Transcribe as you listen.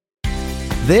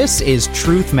This is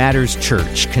Truth Matters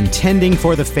Church, contending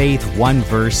for the faith one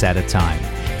verse at a time.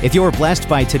 If you're blessed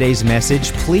by today's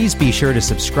message, please be sure to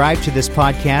subscribe to this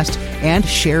podcast and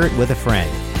share it with a friend.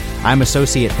 I'm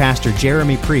Associate Pastor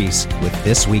Jeremy Priest with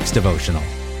this week's devotional.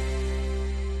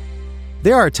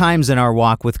 There are times in our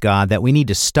walk with God that we need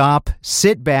to stop,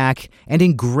 sit back, and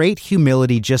in great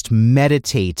humility just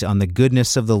meditate on the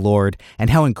goodness of the Lord and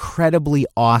how incredibly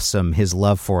awesome His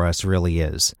love for us really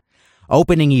is.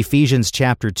 Opening Ephesians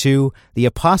chapter 2, the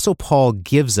Apostle Paul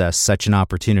gives us such an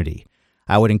opportunity.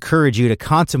 I would encourage you to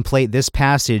contemplate this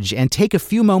passage and take a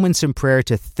few moments in prayer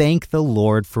to thank the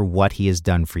Lord for what He has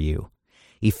done for you.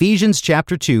 Ephesians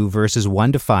chapter 2, verses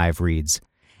 1 to 5 reads,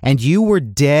 "And you were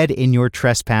dead in your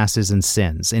trespasses and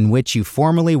sins, in which you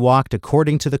formerly walked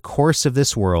according to the course of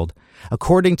this world,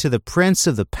 according to the prince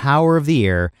of the power of the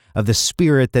air, of the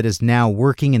spirit that is now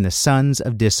working in the sons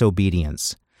of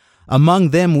disobedience. Among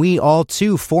them we all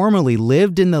too formerly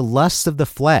lived in the lusts of the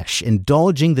flesh,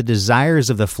 indulging the desires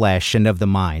of the flesh and of the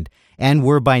mind, and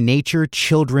were by nature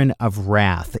children of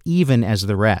wrath, even as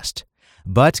the rest.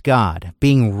 But God,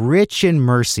 being rich in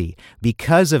mercy,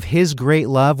 because of His great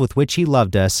love with which He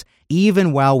loved us,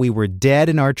 even while we were dead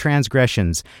in our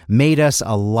transgressions, made us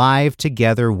alive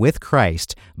together with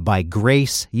Christ. By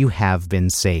grace you have been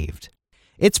saved."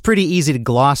 It's pretty easy to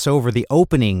gloss over the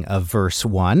opening of verse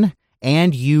 1,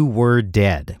 "And you were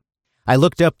dead." I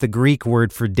looked up the Greek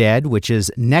word for dead, which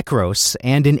is nekros,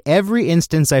 and in every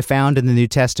instance I found in the New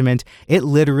Testament, it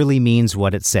literally means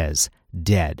what it says,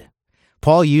 dead.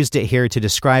 Paul used it here to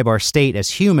describe our state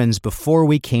as humans before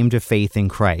we came to faith in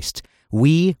Christ.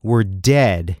 We were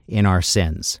dead in our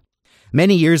sins.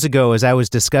 Many years ago, as I was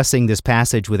discussing this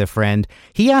passage with a friend,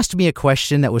 he asked me a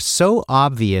question that was so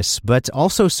obvious, but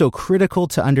also so critical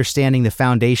to understanding the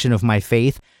foundation of my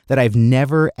faith that I've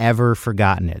never, ever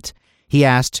forgotten it. He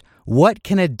asked, "What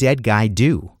can a dead guy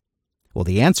do?" Well,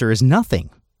 the answer is nothing.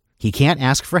 He can't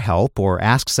ask for help or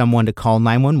ask someone to call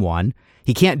 911.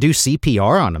 He can't do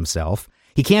CPR on himself.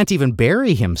 He can't even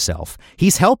bury himself.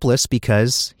 He's helpless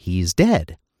because he's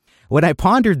dead. When I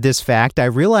pondered this fact, I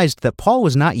realized that Paul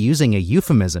was not using a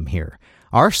euphemism here.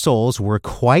 Our souls were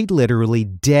quite literally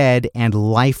dead and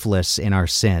lifeless in our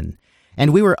sin,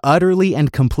 and we were utterly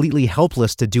and completely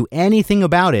helpless to do anything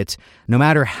about it, no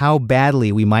matter how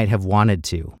badly we might have wanted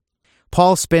to.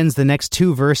 Paul spends the next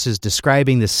 2 verses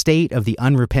describing the state of the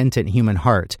unrepentant human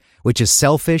heart, which is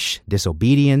selfish,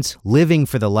 disobedient, living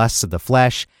for the lusts of the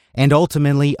flesh, and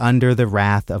ultimately under the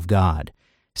wrath of God.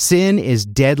 Sin is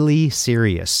deadly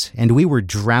serious, and we were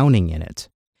drowning in it.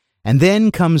 And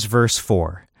then comes verse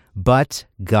 4, "But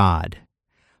God."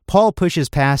 Paul pushes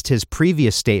past his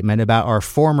previous statement about our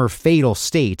former fatal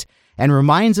state and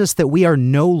reminds us that we are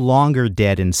no longer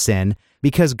dead in sin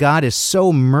because God is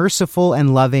so merciful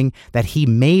and loving that He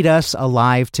made us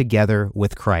alive together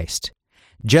with Christ.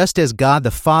 Just as God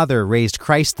the Father raised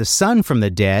Christ the Son from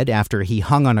the dead after He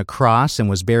hung on a cross and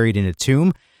was buried in a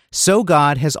tomb, so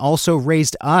God has also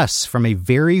raised us from a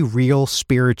very real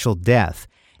spiritual death,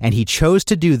 and He chose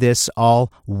to do this all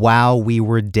while we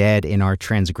were dead in our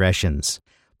transgressions.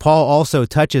 Paul also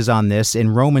touches on this in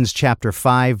Romans chapter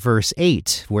 5, verse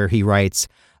 8, where he writes,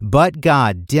 "But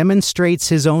God demonstrates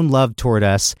His own love toward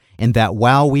us in that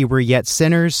while we were yet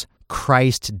sinners,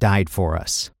 Christ died for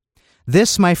us."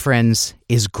 This, my friends,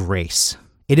 is grace.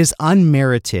 It is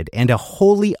unmerited and a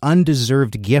wholly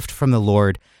undeserved gift from the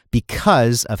Lord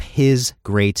because of His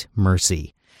great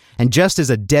mercy. And just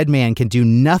as a dead man can do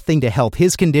nothing to help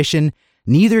his condition,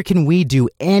 neither can we do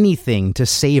anything to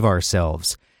save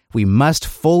ourselves. We must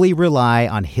fully rely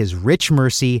on His rich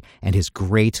mercy and His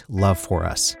great love for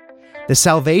us. The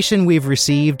salvation we've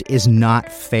received is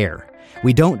not fair.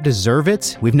 We don't deserve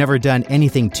it, we've never done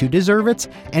anything to deserve it,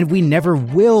 and we never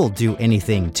will do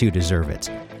anything to deserve it.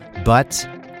 But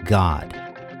God.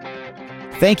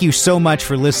 Thank you so much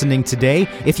for listening today.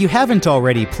 If you haven't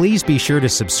already, please be sure to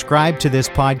subscribe to this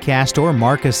podcast or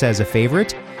mark us as a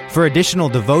favorite. For additional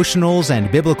devotionals and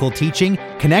biblical teaching,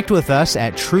 connect with us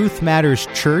at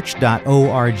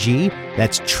truthmatterschurch.org.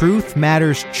 That's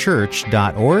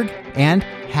truthmatterschurch.org, and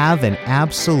have an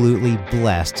absolutely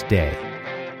blessed day.